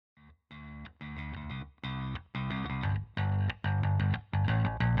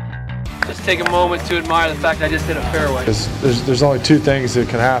Just take a moment to admire the fact I just hit a fairway. There's only two things that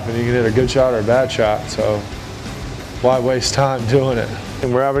can happen. You can hit a good shot or a bad shot, so why waste time doing it?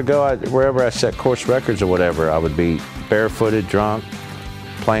 And wherever I set course records or whatever, I would be barefooted, drunk,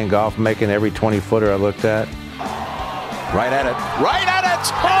 playing golf, making every 20-footer I looked at. Right at it. Right at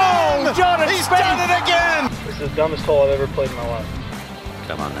it! Oh, John, he's done it again! This is the dumbest hole I've ever played in my life.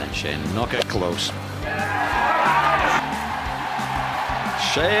 Come on then, Shane. Knock it close.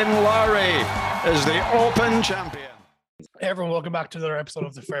 Shane Lowry is the Open champion. Hey everyone, welcome back to another episode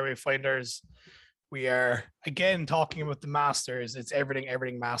of the Fairway Finders. We are again talking about the Masters. It's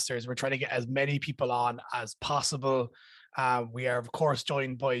everything Masters. We're trying to get as many people on as possible. We are, of course,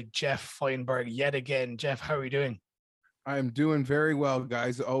 joined by Geoff Fienberg yet again. Geoff, how are you doing? I'm doing very well,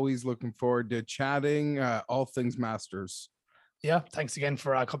 guys. Always looking forward to chatting all things Masters. Yeah, thanks again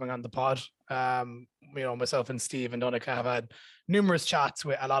for coming on the pod. Myself and Steve and Donica have had numerous chats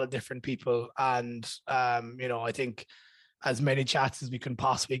with a lot of different people, and I think as many chats as we can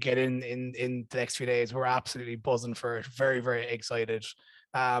possibly get in the next few days. We're absolutely buzzing for it. Very, very excited.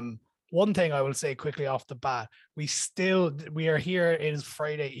 One thing I will say quickly off the bat, we are here. It is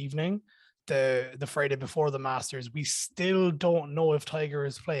Friday evening, the Friday before the Masters. We still don't know if Tiger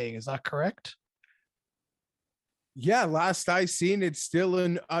is playing. Is that correct? Yeah, last I seen, it's still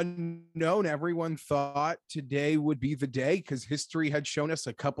an unknown. Everyone thought today would be the day because history had shown us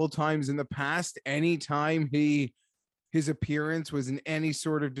a couple times in the past, anytime his appearance was in any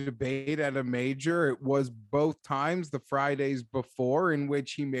sort of debate at a major, it was both times the Fridays before in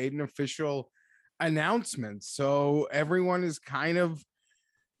which he made an official announcement. So everyone is kind of,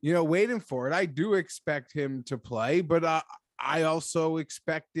 waiting for it. I do expect him to play, but I also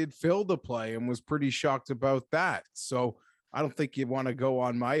expected Phil to play and was pretty shocked about that. So I don't think you want to go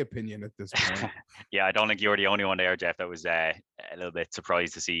on my opinion at this point. Yeah, I don't think you were the only one there, Geoff, that was a little bit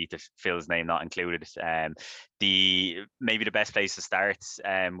surprised to see Phil's name not included. Maybe the best place to start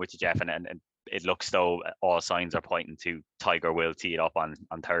with you, Geoff, and it looks though all signs are pointing to Tiger will tee it up on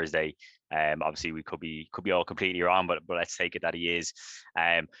Thursday. Obviously we could be all completely wrong, but let's take it that he is.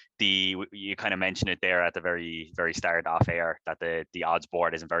 You kind of mentioned it there at the very, very start off air that the odds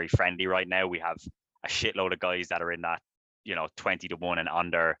board isn't very friendly right now. We have a shitload of guys that are in that 20 to 1 and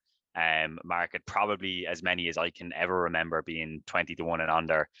under market, probably as many as I can ever remember being 20 to 1 and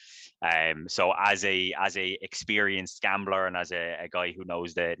under. So as a experienced gambler and as a guy who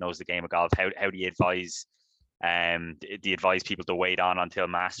knows the game of golf, how do you advise people to wait on until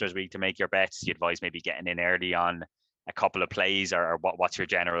Masters week to make your bets? Do you advise maybe getting in early on a couple of plays, or what's your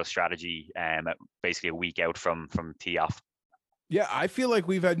general strategy basically a week out from tee off? Yeah, I feel like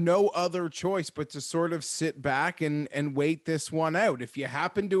we've had no other choice but to sort of sit back and wait this one out. If you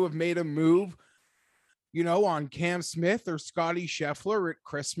happen to have made a move, on Cam Smith or Scotty Scheffler at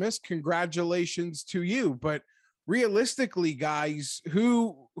Christmas, congratulations to you. But realistically, guys,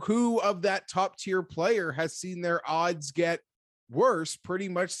 who of that top tier player has seen their odds get worse pretty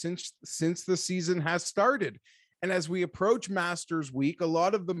much since the season has started? And as we approach Masters week, a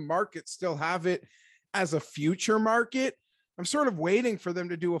lot of the markets still have it as a future market. I'm sort of waiting for them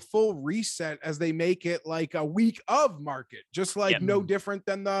to do a full reset as they make it like a week of market, just like no different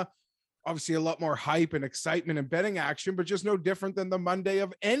than obviously a lot more hype and excitement and betting action, but just no different than the Monday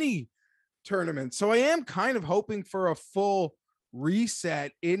of any tournament. So I am kind of hoping for a full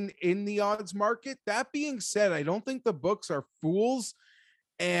reset in the odds market. That being said, I don't think the books are fools,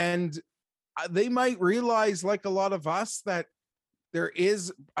 and they might realize, like a lot of us, that there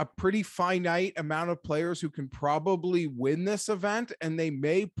is a pretty finite amount of players who can probably win this event, and they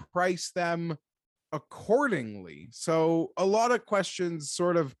may price them accordingly. So a lot of questions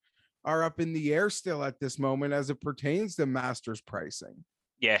sort of are up in the air still at this moment as it pertains to Masters pricing.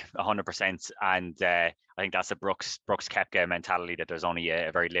 Yeah, 100%. And I think that's a Brooks Koepka mentality, that there's only a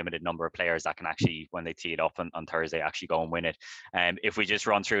very limited number of players that can actually, when they tee it up on Thursday, actually go and win it. If we just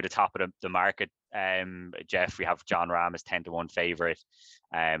run through the top of the market, Geoff, we have John Rahm as 10 to 1 favorite,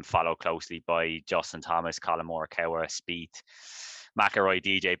 followed closely by Justin Thomas, Colin Morikawa, Spieth, McIlroy,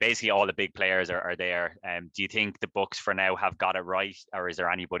 DJ. Basically all the big players are there. Do you think the books for now have got it right, or is there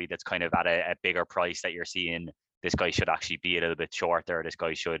anybody that's kind of at a bigger price that you're seeing this guy should actually be a little bit shorter, this guy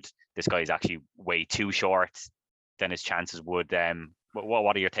is actually way too short than his chances would?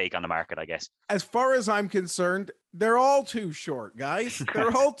 What are your take on the market, I guess? As far as I'm concerned, they're all too short, guys.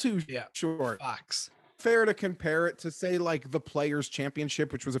 They're all too short. Facts. Fair to compare it to, say, like the Players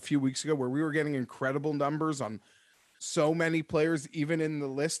Championship, which was a few weeks ago, where we were getting incredible numbers on so many players, even in the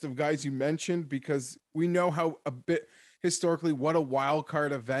list of guys you mentioned, because we know how a bit historically what a wild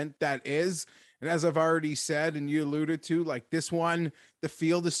card event that is. And as I've already said, and you alluded to, like this one, the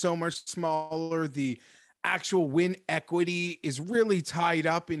field is so much smaller. The actual win equity is really tied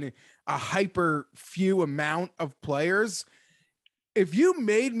up in a hyper few amount of players. If you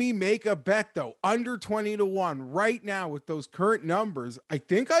made me make a bet though, under 20-1 right now with those current numbers, I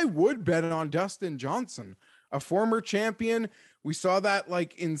think I would bet on Dustin Johnson, a former champion. We saw that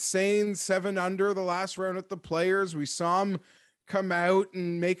like insane 7 under the last round at the Players. We saw him come out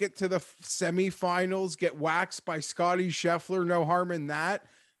and make it to the semifinals, get waxed by Scotty Scheffler. No harm in that.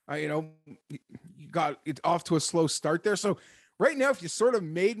 You got it off to a slow start there. So right now, if you sort of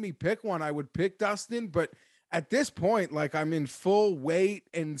made me pick one, I would pick Dustin. But at this point, like I'm in full wait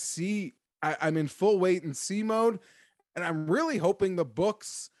and see. I'm in full wait and see mode, and I'm really hoping the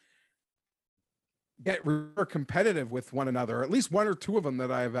books get more competitive with one another. Or at least one or two of them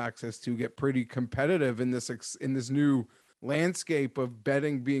that I have access to get pretty competitive in this new landscape of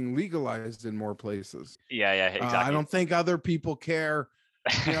betting being legalized in more places. Yeah, exactly. I don't think other people care,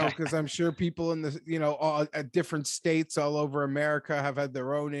 because I'm sure people in the, all at different states all over America have had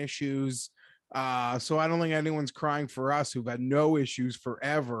their own issues. So I don't think anyone's crying for us who've had no issues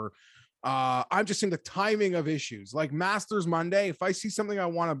forever. I'm just saying the timing of issues like Masters Monday. If I see something I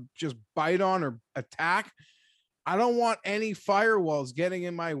want to just bite on or attack, I don't want any firewalls getting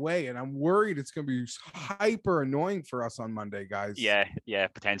in my way. And I'm worried it's going to be hyper annoying for us on Monday, guys. Yeah,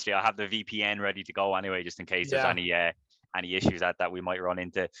 potentially. I'll have the VPN ready to go anyway, just in case there's any issues that we might run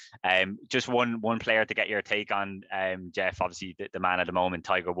into. Just one player to get your take on, Geoff, obviously the man at the moment,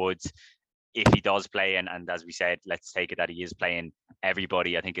 Tiger Woods. If he does play, and as we said, let's take it that he is playing,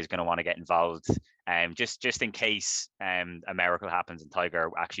 everybody I think is going to want to get involved. Just in case a miracle happens and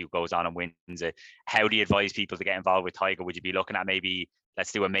Tiger actually goes on and wins it. How do you advise people to get involved with Tiger? Would you be looking at maybe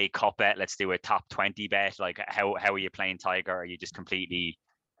let's do a May Cup bet, let's do a top 20 bet? Like how are you playing Tiger? Are you just completely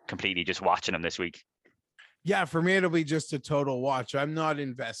just watching him this week? Yeah, for me it'll be just a total watch. I'm not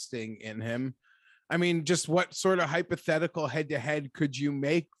investing in him. I mean, just what sort of hypothetical head-to-head could you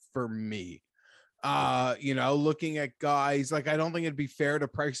make for me? Looking at guys, like I don't think it'd be fair to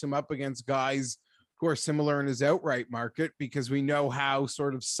price him up against guys who are similar in his outright market, because we know how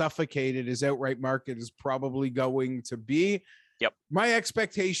sort of suffocated his outright market is probably going to be. Yep. My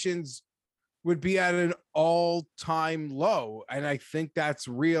expectations would be at an all-time low, and I think that's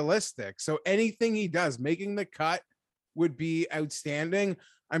realistic. So anything he does, making the cut, would be outstanding.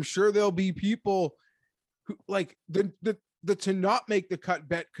 I'm sure there'll be people who like the to not make the cut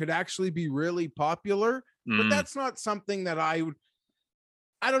bet could actually be really popular, but that's not something that I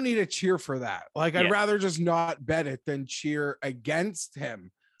don't need to cheer for that. Like, I'd rather just not bet it than cheer against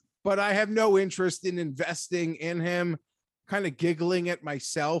him, but I have no interest in investing in him. Kind of giggling at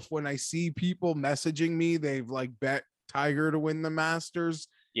myself when I see people messaging me. They've like bet Tiger to win the Masters.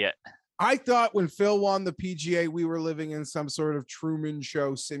 Yeah. I thought when Phil won the PGA, we were living in some sort of Truman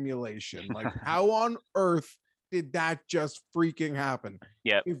Show simulation. Like, how on earth did that just freaking happen?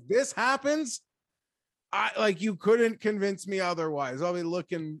 Yeah. If this happens, you couldn't convince me otherwise. I'll be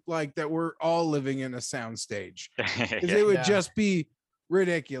looking like that we're all living in a soundstage. It would just be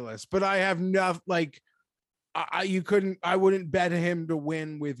ridiculous. But I have I wouldn't bet him to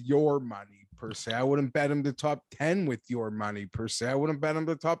win with your money per se. I wouldn't bet him to top 10 with your money per se. I wouldn't bet him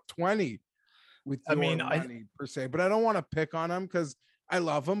to top 20 with your money per se. But I don't want to pick on him because I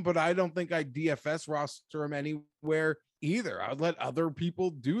love him, but I don't think I'd DFS roster him anywhere either. I'd let other people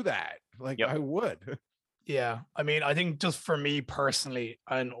do that. I would. Yeah. I mean, I think just for me personally,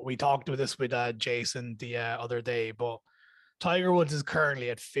 and we talked with this with Jason the other day, but Tiger Woods is currently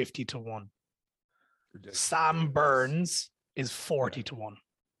at 50-1. Sam Burns is 40-1.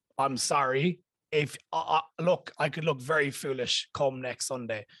 I'm sorry. If look, I could look very foolish come next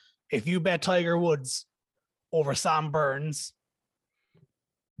Sunday. If you bet Tiger Woods over Sam Burns,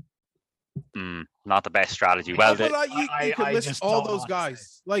 not the best strategy. Well, you could list all those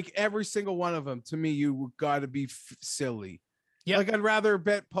guys, like every single one of them. To me, you got to be silly. Yeah, like I'd rather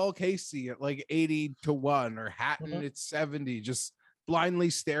bet Paul Casey at like 80-1 or Hatton at 70, just blindly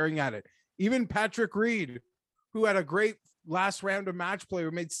staring at it. Even Patrick Reed, who had a great last round of match play,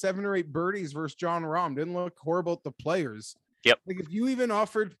 who made 7 or 8 birdies versus John Rahm, didn't look horrible at the Players. Yep. Like if you even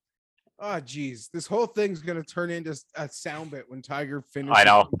offered, this whole thing's gonna turn into a sound bit when Tiger finishes. I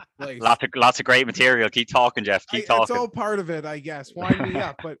know. Lots of great material. Keep talking, Geoff. Keep talking. It's all part of it, I guess. Wind me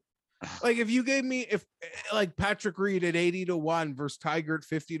up, but like if you gave me like Patrick Reed at 80-1 versus Tiger at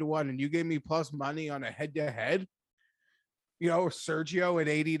 50-1, and you gave me plus money on a head-to-head. Sergio at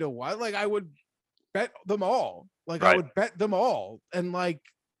 80-1, like I would bet them all. Like I would bet them all and like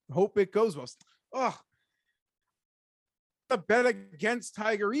hope it goes well. to bet against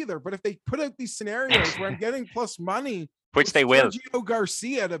Tiger either. But if they put out these scenarios where I'm getting plus money, which they will, Sergio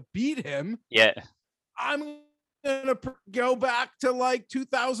Garcia to beat him, yeah, I'm gonna go back to like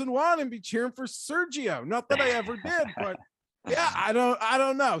 2001 and be cheering for Sergio. Not that I ever did, but yeah, I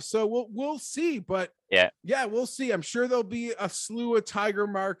don't know. So we'll see. But yeah, we'll see. I'm sure there'll be a slew of Tiger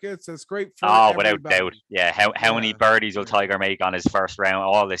markets. That's great for everybody. Without doubt. Yeah, how many birdies will Tiger make on his first round?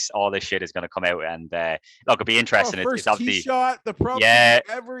 All this shit is going to come out, and look, it'll be interesting. First it's obviously tee shot, the pro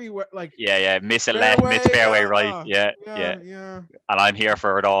everywhere, like miss it left, miss fairway right, yeah. And I'm here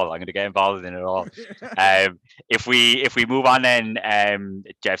for it all. I'm going to get involved in it all. If we move on then,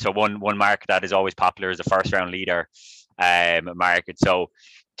 Geoff. So one market that is always popular is the first round leader market. So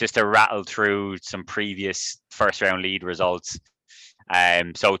just to rattle through some previous first round lead results.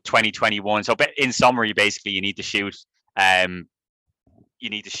 So 2021. So in summary, basically, you need to shoot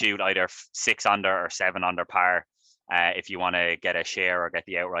either 6 under or 7 under par if you want to get a share or get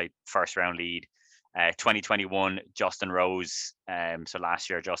the outright first round lead. 2021, Justin Rose. So last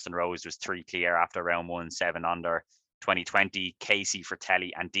year, Justin Rose was 3 clear after round 1, 7 under. 2020, Casey,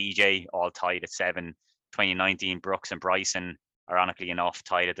 Fratelli, and DJ all tied at 7. 2019, Brooks and Bryson, ironically enough,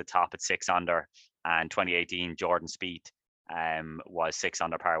 tied at the top at 6 under. And 2018, Jordan Spieth was 6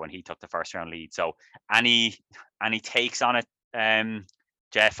 under par when he took the first round lead. So any takes on it,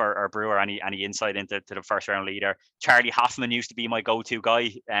 Geoff or Brewer? Any insight into the first round leader? Charlie Hoffman used to be my go-to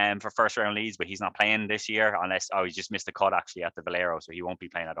guy for first round leads, but he's not playing this year unless he just missed the cut actually at the Valero, so he won't be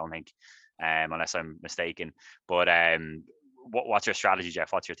playing, I don't think, unless I'm mistaken. But what's your strategy,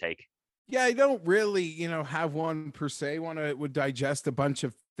 Geoff? What's your take? Yeah, I don't really, have one per se. Would digest a bunch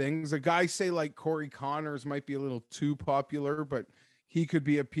of things. A guy say like Corey Connors might be a little too popular, but he could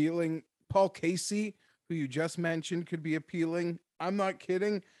be appealing. Paul Casey, who you just mentioned, could be appealing. I'm not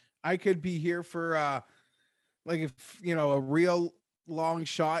kidding. I could be here for a real long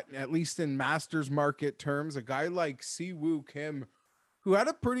shot, at least in Masters market terms. A guy like Siwoo Kim, who had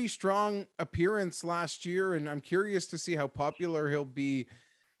a pretty strong appearance last year, and I'm curious to see how popular he'll be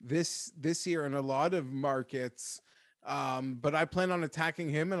this year in a lot of markets. But I plan on attacking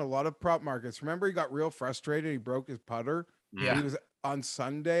him in a lot of prop markets. Remember, he got real frustrated. He broke his putter. Yeah. He was on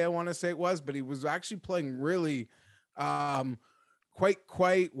Sunday, I want to say it was, but he was actually playing really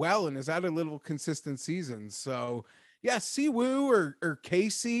quite well and has had a little consistent season. So yeah, Siwoo or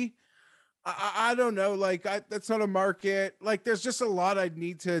Casey. I don't know. Like that's not a market. Like there's just a lot I'd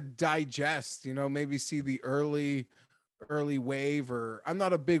need to digest, maybe see the early wave, or I'm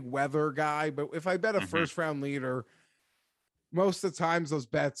not a big weather guy, but if I bet a first round leader, most of the times those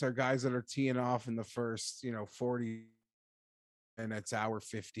bets are guys that are teeing off in the first, 40 minutes, hour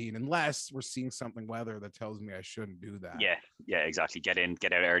 15, unless we're seeing something weather that tells me I shouldn't do that. Yeah, exactly. Get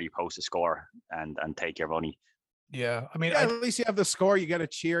out early, post a score, and take your money. Yeah, I mean, at least you have the score. You get a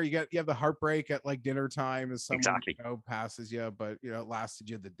cheer. You have the heartbreak at like dinner time as someone passes you, but it lasted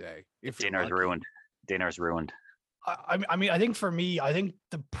you the day. If dinner's ruined. I mean, I think for me, I think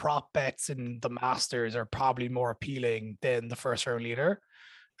the prop bets in the Masters are probably more appealing than the first round leader.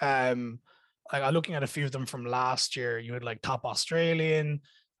 Like I'm looking at a few of them from last year. You had like top Australian.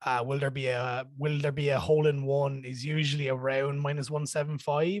 Will there be a hole in one is usually around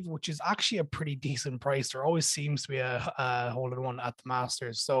 -175, which is actually a pretty decent price. There always seems to be a hole in one at the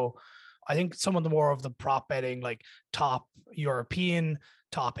Masters. So I think some of the more of the prop betting, like top European,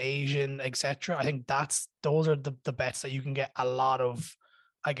 top Asian, etc. I think those are the bets that you can get a lot of,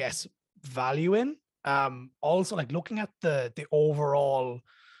 I guess, value in. Also, like looking at the overall,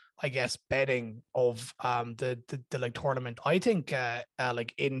 I guess, betting of the like tournament, I think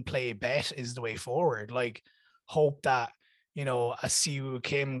like in play bet is the way forward. Like hope that a Siwoo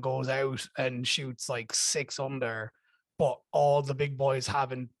Kim goes out and shoots like 6 under, but all the big boys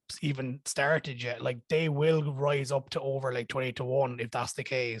haven't even started yet. Like they will rise up to over like 20-1 if that's the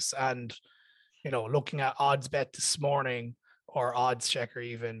case. And looking at odds bet this morning or odds checker,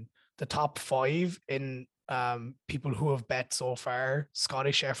 even the top 5 in people who have bet so far: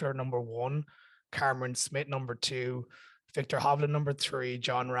 Scotty Scheffler number 1, Cameron Smith number 2, Victor Hovland number 3,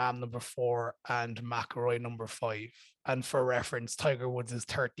 John Ram number 4, and McIlroy number 5. And for reference, Tiger Woods is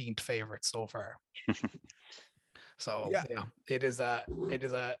 13th favorite so far. So yeah, it is a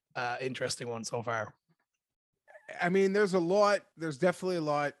interesting one so far. I mean, there's definitely a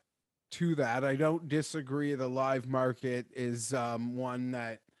lot to that. I don't disagree. The live market is one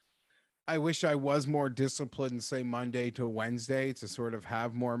that I wish I was more disciplined, say Monday to Wednesday, to sort of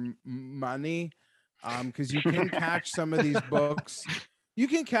have more money. Because you can catch some of these books. You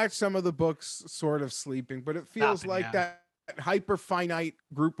can catch some of the books sort of sleeping, but it feels that hyper finite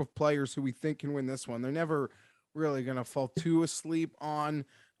group of players who we think can win this one, they're never really going to fall too asleep on.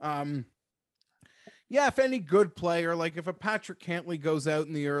 Yeah, if any good player, like if a Patrick Cantley goes out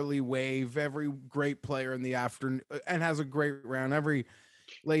in the early wave, every great player in the afternoon and has a great round, every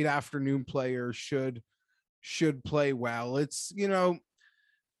late afternoon player should play well. It's,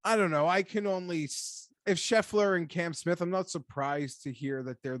 I don't know. I can only, if Scheffler and Cam Smith, I'm not surprised to hear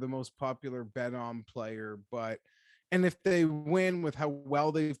that they're the most popular bet on player, and if they win with how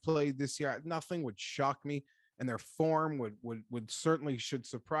well they've played this year, nothing would shock me, and their form would certainly should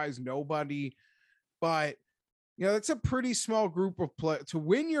surprise nobody. But it's a pretty small group of play to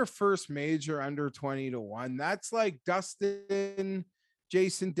win your first major under 20-1. That's like Dustin,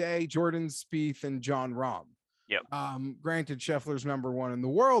 Jason Day, Jordan Spieth, and John Rahm. Yep. Granted, Scheffler's number one in the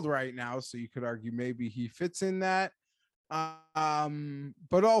world right now, so you could argue maybe he fits in that.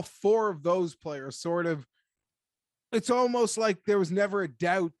 But all four of those players sort of, it's almost like there was never a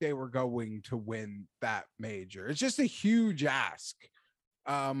doubt they were going to win that major. It's just a huge ask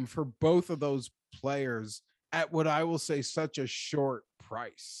for both of those players at what I will say such a short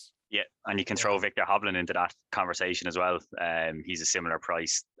price. Yeah, and you can throw Victor Hovland into that conversation as well. He's a similar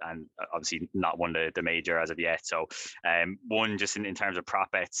price and obviously not won the major as of yet. So one, just in terms of prop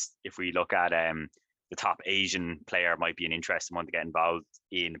bets, if we look at the top Asian player might be an interesting one to get involved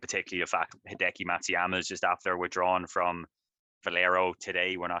in, particularly the fact Hideki Matsuyama is just after withdrawn from Valero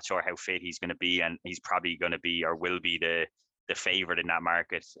today. We're not sure how fit he's going to be, and he's probably going to be or will be the favorite in that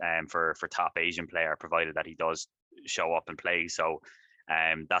market for top Asian player, provided that he does show up and play. So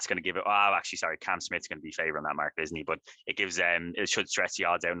that's going to give it. Cam Smith's going to be favorite in that market, isn't he? But it gives it should stretch the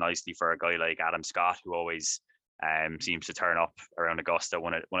odds out nicely for a guy like Adam Scott, who always seems to turn up around Augusta,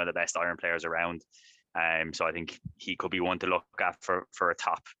 one of the best iron players around. So I think he could be one to look at for a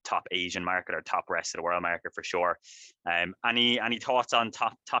top Asian market or top rest of the world market for sure. Any thoughts on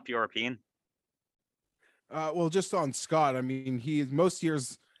top European? Well, just on Scott, I mean, most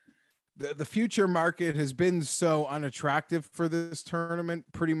years the future market has been so unattractive for this tournament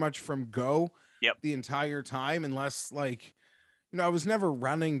pretty much from go. Yep. The entire time, unless I was never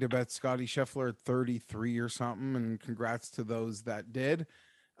running to bet Scottie Scheffler at 33 or something, and congrats to those that did.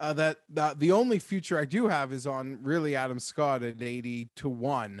 That the only future I do have is on really Adam Scott at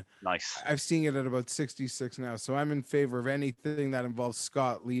 80-1. Nice. I've seen it at about 66 now, so I'm in favor of anything that involves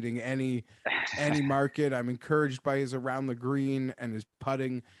Scott leading any market. I'm encouraged by his around the green and his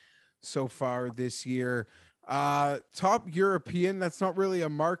putting so far this year. Top European, that's not really a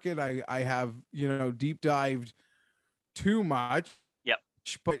market I have deep dived too much. Yep.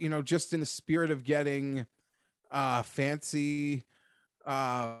 But just in the spirit of getting fancy.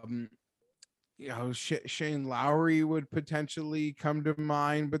 Shane Lowry would potentially come to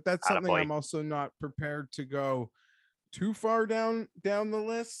mind, but that's something I'm also not prepared to go too far down the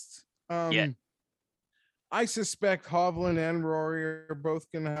list. I suspect Hovland and Rory are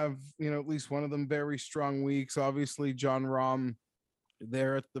both going to have, at least one of them very strong weeks. Obviously, John Rahm,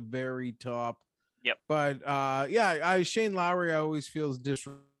 they're at the very top. Yep. But Shane Lowry always feels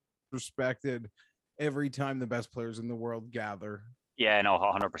disrespected every time the best players in the world gather. Yeah, no,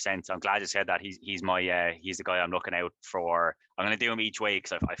 100%. I'm glad you said that. He's the guy I'm looking out for. I'm going to do him each way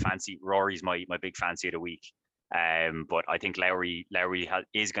because I fancy Rory's my big fancy of the week. But I think Lowry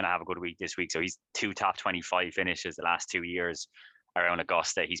is going to have a good week this week. So he's 2 top 25 finishes the last 2 years around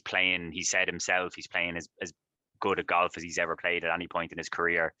Augusta. He said himself, he's playing as good a golf as he's ever played at any point in his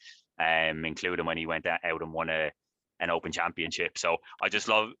career, including when he went out and won an Open Championship. So I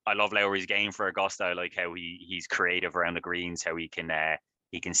love Lowry's game for Augusta. I like how he's creative around the greens, how he can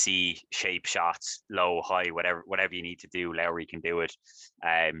see shape shots, low, high, whatever you need to do, Lowry can do it.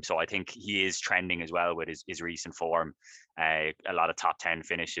 So I think he is trending as well with his recent form. A lot of top 10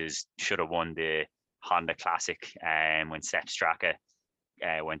 finishes, should have won the Honda Classic when Sepp Straka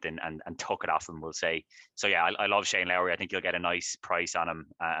went in and took it off him, we'll say. So yeah, I love Shane Lowry. I think you'll get a nice price on him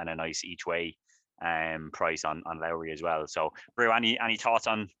and a nice each way price on Lowry as well. So Brew, any thoughts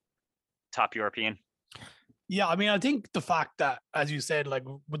on top European? Yeah, I mean, I think the fact that, as you said, like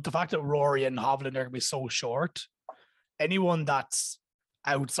with the fact that Rory and Hovland are going to be so short, anyone that's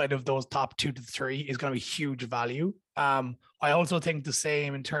outside of those top 2 to 3 is going to be huge value. I also think the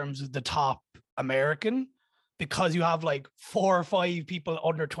same in terms of the top American, because you have like 4 or 5 people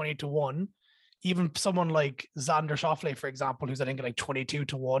under 20-1. Even someone like Xander Schauffele, for example, who's I think like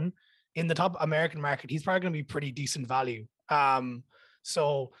 22-1 in the top American market, he's probably going to be pretty decent value.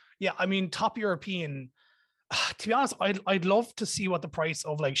 So yeah, I mean, top European. To be honest, I'd love to see what the price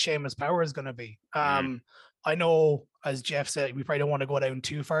of like Seamus Power is going to be. I know, as Geoff said, we probably don't want to go down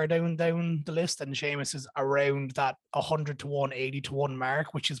too far down the list, and Seamus is around that 100-1, 80-1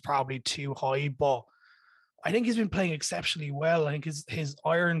 mark, which is probably too high. But I think he's been playing exceptionally well. I think his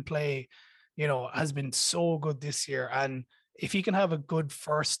iron play, has been so good this year. And if he can have a good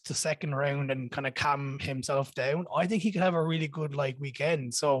first to second round and kind of calm himself down, I think he could have a really good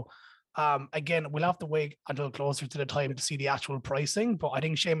weekend. So again, we'll have to wait until closer to the time to see the actual pricing, but I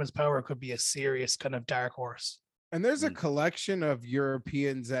think Seamus Power could be a serious kind of dark horse. And there's a collection of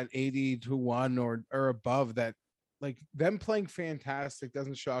Europeans at 80-1 or above that, like, them playing fantastic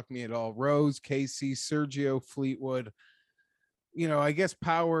doesn't shock me at all. Rose, Casey, Sergio, Fleetwood. I guess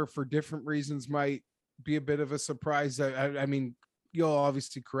Power for different reasons might be a bit of a surprise. I mean, you'll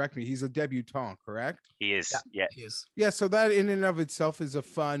obviously correct me. He's a debutant, correct? He is. Yeah. He is. Yeah. So that in and of itself is a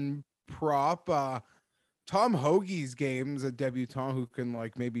fun prop. Tom Hoagie's game's a debutant who can,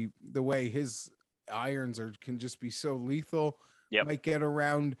 like, maybe the way his irons can just be so lethal. Yep. Might get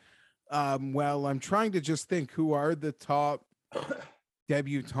around. Well, I'm trying to just think who are the top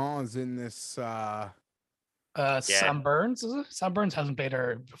debutants in this. Sam Burns, is it? Sam Burns hasn't played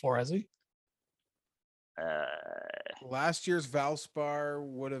her before, has he? Last year's Valspar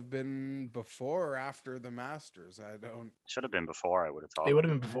would have been before or after the Masters. I don't. Should have been before, I would have thought. It would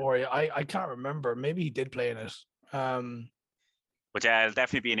have been before. I can't remember. Maybe he did play in it. But yeah, it'll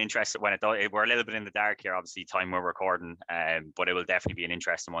definitely be an interesting when it does. We're a little bit in the dark here, obviously, time we're recording. But it will definitely be an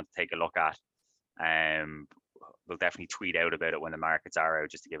interesting one to take a look at. We'll definitely tweet out about it when the markets are out,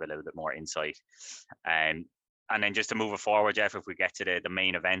 just to give a little bit more insight. And then just to move it forward, Geoff, if we get to the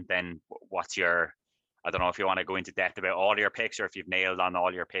main event, then what's your? I don't know if you want to go into depth about all your picks or if you've nailed on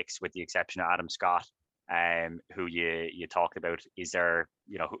all your picks, with the exception of Adam Scott, who you talked about. Is there,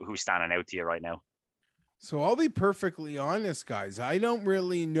 who's standing out to you right now? So I'll be perfectly honest, guys. I don't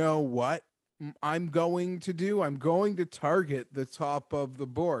really know what I'm going to do. I'm going to target the top of the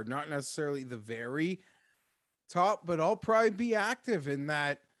board, not necessarily the very top, but I'll probably be active in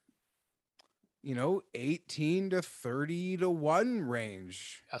that, 18 to 30-1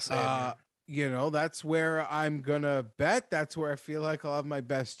 range. That's where I'm going to bet. That's where I feel like I'll have my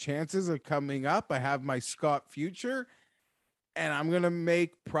best chances of coming up. I have my Scott future, and I'm going to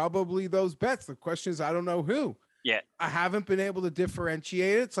make probably those bets. The question is, I don't know who. Yeah. I haven't been able to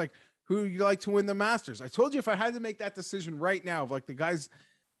differentiate it. It's like, who you like to win the Masters? I told you if I had to make that decision right now, of like the guys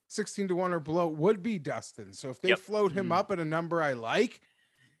 16-1 or below, would be Dustin. So if they float him up at a number I like,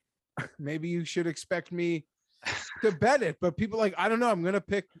 maybe you should expect me to bet it. But people I don't know. I'm going to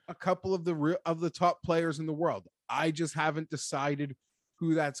pick a couple of the top players in the world. I just haven't decided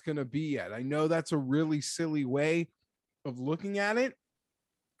who that's going to be yet. I know that's a really silly way of looking at it,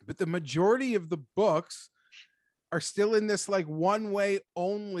 but the majority of the books are still in this one way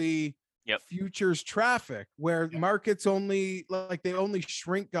only futures traffic, where markets only they only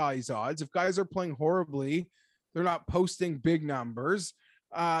shrink guys' odds. If guys are playing horribly, they're not posting big numbers.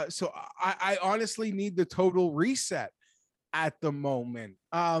 So I honestly need the total reset at the moment.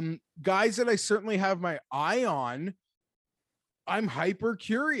 Guys that I certainly have my eye on, I'm hyper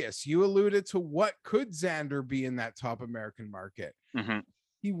curious. You alluded to what could Xander be in that top American market. Mm-hmm.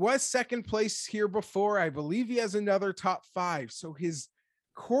 He was second place here before. I believe he has another top 5. So his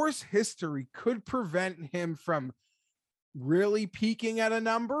course history could prevent him from really peaking at a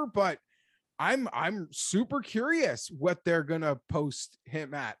number, but I'm super curious what they're going to post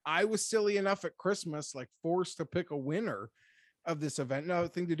him at. I was silly enough at Christmas, forced to pick a winner of this event.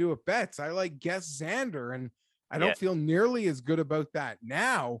 Nothing to do with bets. I guess Xander, and I don't feel nearly as good about that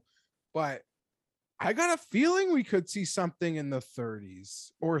now, but I got a feeling we could see something in the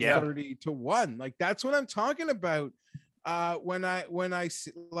 30s or 30-1. That's what I'm talking about. When I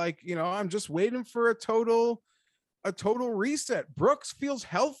I'm just waiting for a total reset. Brooks feels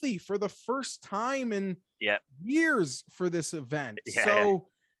healthy for the first time in years for this event. So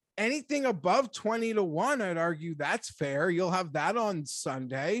anything above 20-1, I'd argue that's fair. You'll have that on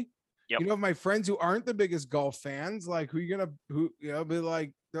Sunday. My friends who aren't the biggest golf fans, they're like, who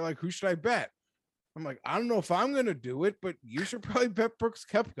should I bet? I'm like, I don't know if I'm going to do it, but you should probably bet Brooks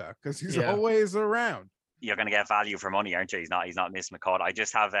Koepka because he's always around. You're going to get value for money, aren't you? He's not missing a cut. I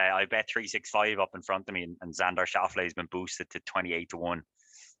just have I bet 365 up in front of me, and Xander Schauffele has been boosted to 28-1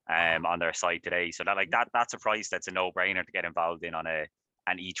 on their site today. So that's a price that's a no-brainer to get involved in on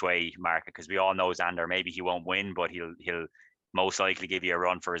an each way market, because we all know Xander, maybe he won't win, but he'll most likely give you a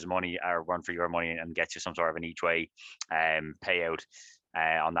run for his money or run for your money and get you some sort of an each way payout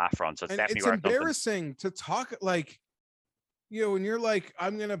on that front. So it's definitely worth embarrassing to talk when you're like,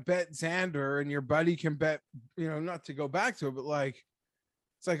 I'm going to bet Xander, and your buddy can bet, not to go back to it, but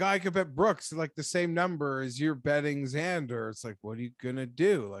it's like, I could bet Brooks the same number as you're betting Xander. It's like, what are you going to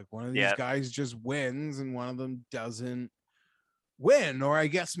do? One of these guys just wins and one of them doesn't win, or I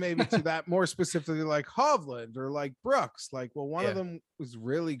guess maybe to that more specifically, like Hovland or like Brooks. Like, well, one of them was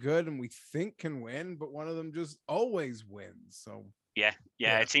really good and we think can win, but one of them just always wins. So yeah.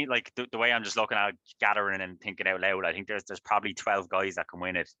 It seems like the way I'm just looking at gathering and thinking out loud, I think there's probably 12 guys that can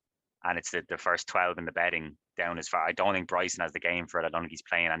win it, and it's the first 12 in the betting down as far. I don't think Bryson has the game for it. I don't think he's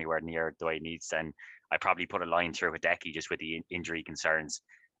playing anywhere near the way he needs to. And I probably put a line through Hideki just with the injury concerns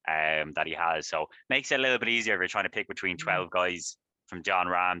that he has. So makes it a little bit easier if you're trying to pick between 12 guys from John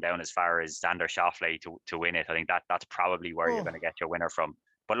Ram down as far as Xander Schauffele to win it. I think that's probably where you're going to get your winner from.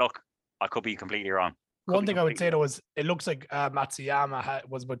 But look, I could be completely wrong. One thing I would say though is it looks like Matsuyama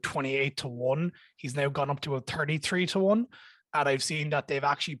was about 28-1. He's now gone up to a 33-1. And I've seen that they've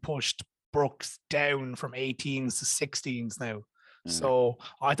actually pushed Brooks down from 18s to 16s now. So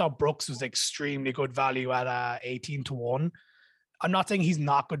I thought Brooks was extremely good value at 18-1. I'm not saying he's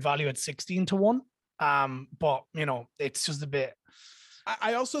not good value at 16-1. But it's just a bit.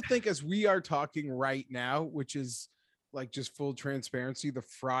 I also think as we are talking right now, which is like just full transparency, the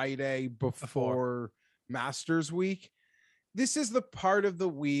Friday before Masters week, this is the part of the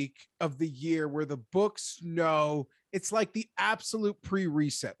week of the year where the books know it's like the absolute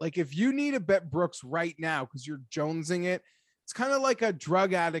pre-reset. Like if you need to bet Brooks right now because you're jonesing it, it's kind of like a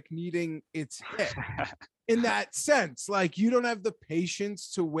drug addict needing its hit in that sense. Like you don't have the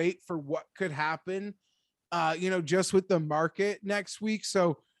patience to wait for what could happen, just with the market next week.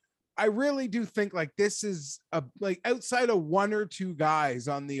 So I really do think like this is like outside of one or two guys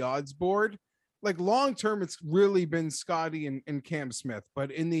on the odds board, like long-term, it's really been Scotty and Cam Smith,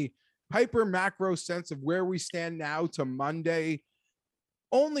 but in the hyper macro sense of where we stand now to Monday,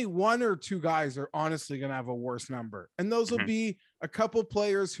 only one or two guys are honestly going to have a worse number. And those will be a couple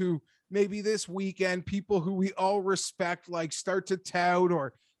players who maybe this weekend, people who we all respect, like start to tout,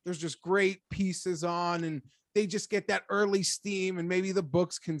 or there's just great pieces on and they just get that early steam and maybe the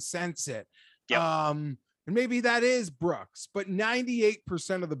books can sense it. Yep. And maybe that is Brooks, but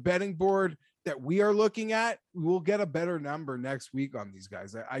 98% of the betting board that we are looking at, we will get a better number next week on these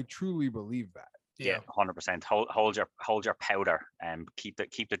guys. I truly believe that. Yeah, 100%. Hold your powder and keep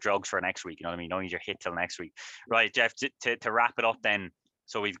the drugs for next week. You know what I mean? Don't need your hit till next week. Right, Geoff, to wrap it up then.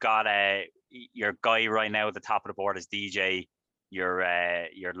 So we've got your guy right now at the top of the board is DJ. Your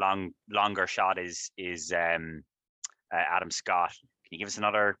longer shot is Adam Scott. Can you give us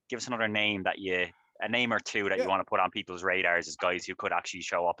another name a name or two that you want to put on people's radars as guys who could actually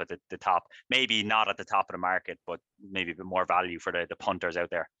show up at the top, maybe not at the top of the market, but maybe a bit more value for the punters out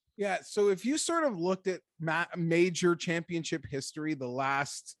there? Yeah. So if you sort of looked at major championship history, the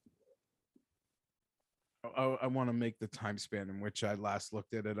last, I want to make the time span in which I last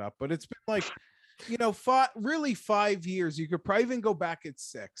looked at it up, but it's been like, 5 years. You could probably even go back at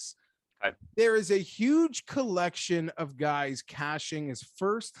 6. There is a huge collection of guys cashing as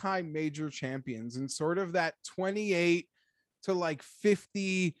first-time major champions in sort of that 28 to like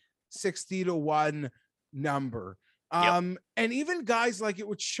 50, 60-1 number. And even guys like it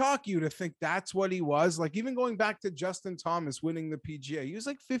would shock you to think that's what he was. Like even going back to Justin Thomas winning the PGA, he was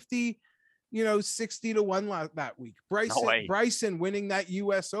like 50, 60-1 that week. Bryson winning that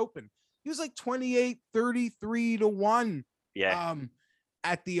US Open, he was like 28, 33-1. Yeah.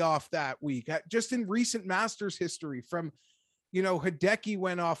 At the off that week, just in recent Masters history from, Hideki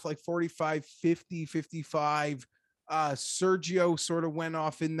went off like 45, 50, 55. Sergio sort of went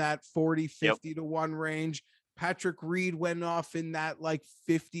off in that 40, 50-1 range. Patrick Reed went off in that like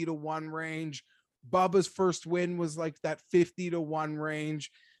 50-1 range. Bubba's first win was like that 50-1 range.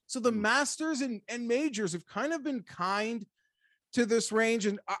 So the Masters and majors have kind of been kind to this range.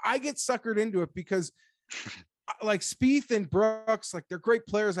 And I get suckered into it because like Spieth and Brooks, like they're great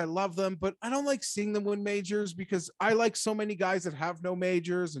players. I love them, but I don't like seeing them win majors because I like so many guys that have no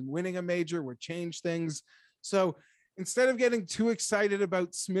majors, and winning a major would change things. So instead of getting too excited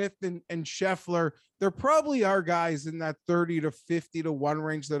about Smith and Scheffler, there probably are guys in that 30 to 50-1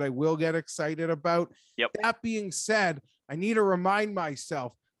 range that I will get excited about. Yep. That being said, I need to remind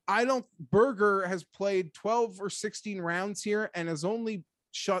myself, Berger has played 12 or 16 rounds here and has only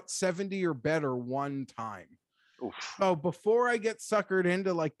shot 70 or better one time. Oof. So before I get suckered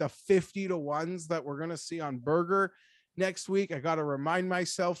into like the 50-1s that we're going to see on Berger next week, I got to remind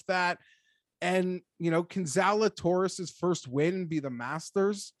myself that. And, can Zalatoris's first win be the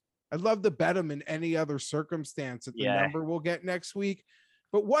Masters? I'd love to bet him in any other circumstance at the number we'll get next week.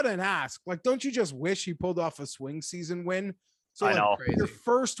 But what an ask. Like, don't you just wish he pulled off a swing season win? So I know. Your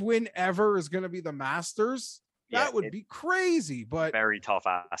first win ever is going to be the Masters. That would be crazy, but very tough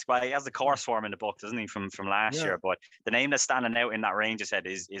ask. Well, he has the course form in the book, doesn't he, from last year? But the name that's standing out in that range, I said,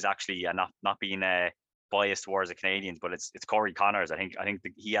 is actually not being biased towards the Canadians, but it's Corey Connors. I think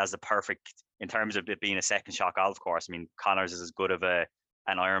that he has the perfect, in terms of it being a second shot golf course. I mean, Connors is as good of an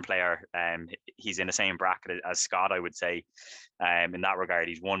iron player. He's in the same bracket as Scott, I would say. In that regard,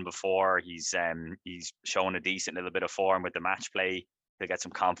 he's won before. He's shown a decent little bit of form with the match play. He'll get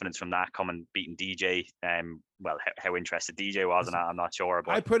some confidence from that, coming beating DJ. Well, how interested DJ was in that, I'm not sure.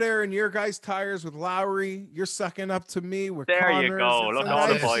 But I put air in your guys' tires with Lowry. You're sucking up to me with there Connors. you go. It's Look, a all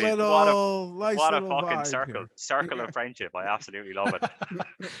the nice boys. nice What a little fucking vibe circle here. of friendship. I absolutely love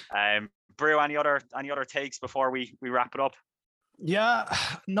it. Brew, any other takes before we wrap it up? Yeah,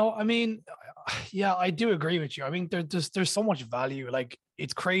 no, I mean, yeah, I do agree with you. I mean, there's so much value. Like,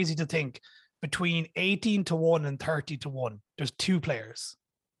 it's crazy to think between 18-1 and 30-1, there's 2 players.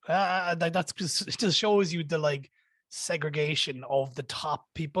 That's just, it just shows you the like segregation of the top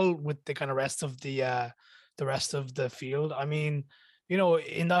people with the kind of rest of the rest of the field. I mean, you know,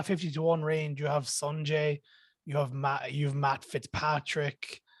 in that 50-1 range, you have Sanjay, you have Matt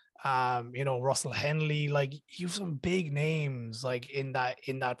Fitzpatrick, you know, Russell Henley. Like, you have some big names like in that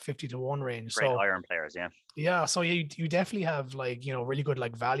 50-1 range. Great so iron players, yeah. Yeah, so you definitely have like, you know, really good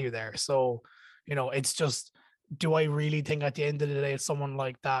like value there. So, you know, it's just, do I really think at the end of the day someone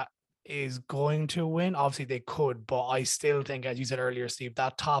like that is going to win? Obviously they could, but I still think, as you said earlier, Steve,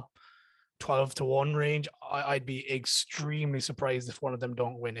 that top 12-1 range, I'd be extremely surprised if one of them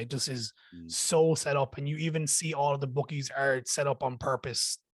don't win. It just is so set up, and you even see all of the bookies are set up on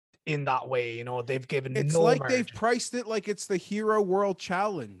purpose in that way. You know, they've given It's no like margin. they've priced it like it's the Hero World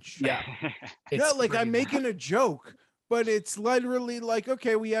Challenge. Yeah. No, like I'm crazy. making a joke, but it's literally like,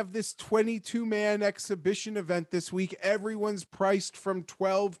 okay, we have this 22-man exhibition event this week. Everyone's priced from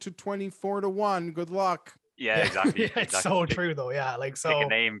 12 to 24-1. Good luck. Yeah, exactly. Yeah, it's so true though. Yeah, like, so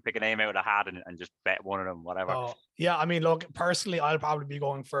pick a name out of the hat and just bet one of them, whatever. Yeah, I mean, look, personally, I'll probably be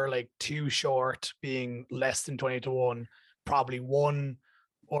going for like 2 short, being less than 20-1, probably 1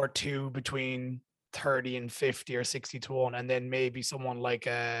 or 2 between 30 and 50 or 60-1, and then maybe someone like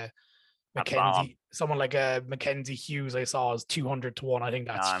Mackenzie Hughes I saw is 200-1. I think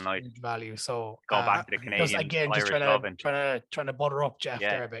that's huge value. So go back to the Canadian. Just, again, just trying to butter up Geoff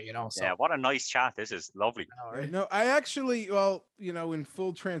there a bit, you know. So. Yeah, what a nice chat. This is lovely. No, I actually, well, you know, in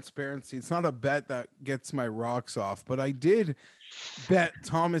full transparency, it's not a bet that gets my rocks off, but I did bet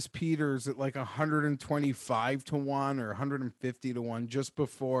Thomas Peters at like 125-1 or 150-1 just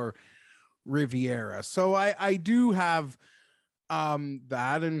before Riviera. So I do have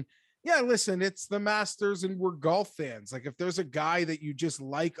that. And yeah, listen, it's the Masters and we're golf fans. Like, if there's a guy that you just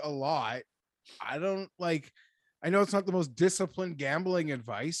like a lot, I know it's not the most disciplined gambling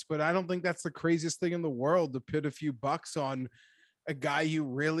advice, but I don't think that's the craziest thing in the world to put a few bucks on a guy you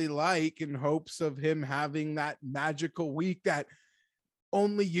really like in hopes of him having that magical week that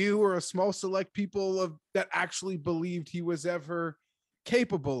only you or a small select people that actually believed he was ever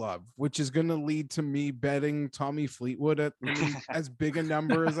capable of, which is going to lead to me betting Tommy Fleetwood at as big a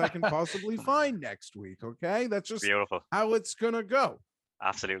number as I can possibly find next week. Okay, that's just beautiful how it's going to go.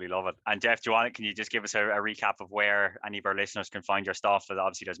 Absolutely love it. And Geoff, can you just give us a recap of where any of our listeners can find your stuff?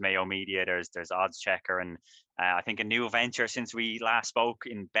 Obviously, there's Mayo Media, there's Odds Checker, and I think a new venture since we last spoke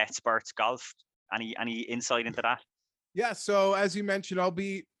in BetSperts Golf. Any insight into that? Yeah. So as you mentioned,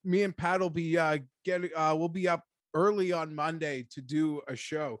 me and Pat will be we'll be up early on Monday to do a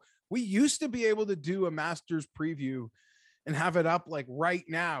show. We used to be able to do a Masters preview and have it up like right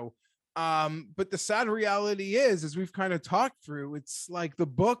now. But the sad reality is, as we've kind of talked through, it's like the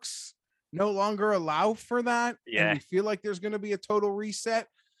books no longer allow for that. Yeah. And we feel like there's going to be a total reset.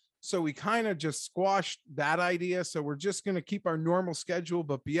 So we kind of just squashed that idea. So we're just going to keep our normal schedule,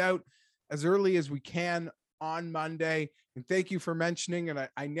 but be out as early as we can on Monday. And thank you for mentioning. And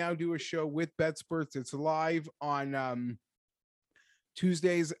I now do a show with BetSperts. It's live on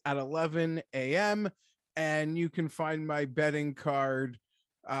Tuesdays at 11 a.m. And you can find my betting card.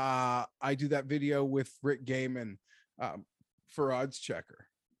 I do that video with Rick Gaiman for Odds Checker.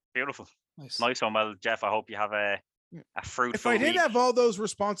 Beautiful. Nice one. Well, Geoff, I hope you have a fruitful If I didn't week. have all those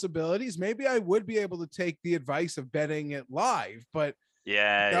responsibilities, maybe I would be able to take the advice of betting it live, but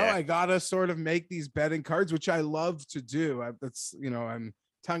I gotta sort of make these betting cards, which I love to do. I'm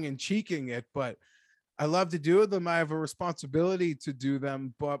tongue-in-cheeking it, but I love to do them. I have a responsibility to do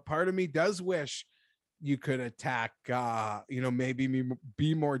them, but part of me does wish you could attack, maybe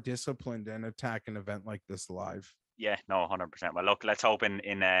be more disciplined and attack an event like this live. Yeah, no, 100%. Well, look, let's hope in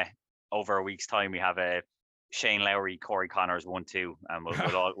over a week's time we have a Shane Lowry, Corey Connors 1-2, and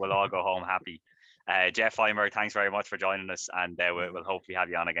we'll all go home happy. Geoff Fienberg, thanks very much for joining us, and we'll hopefully have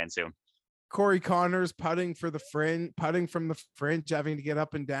you on again soon. Corey Connors putting from the fringe, having to get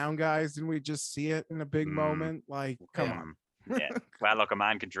up and down, guys. Didn't we just see it in a big moment? Like, come on. Yeah. Well, look, a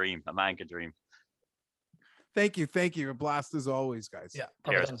man can dream. A man can dream. Thank you. A blast as always, guys. Yeah.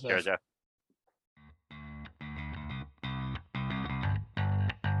 Cheers, Geoff.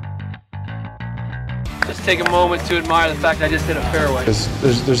 Just take a moment to admire the fact I just hit a fairway.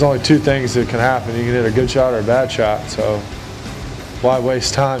 There's only two things that can happen. You can hit a good shot or a bad shot, so why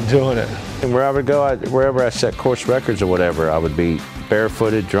waste time doing it? And where I would go, wherever I set course records or whatever, I would be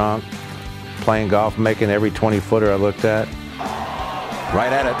barefooted, drunk, playing golf, making every 20-footer I looked at.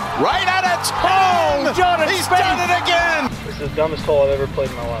 Right at it. Right at it. Oh, Jordan, he's done it again. This is the dumbest hole I've ever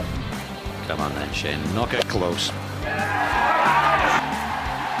played in my life. Come on then, Shane. Knock it close.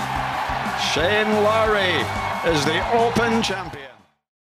 Shane Lowry is the Open champion.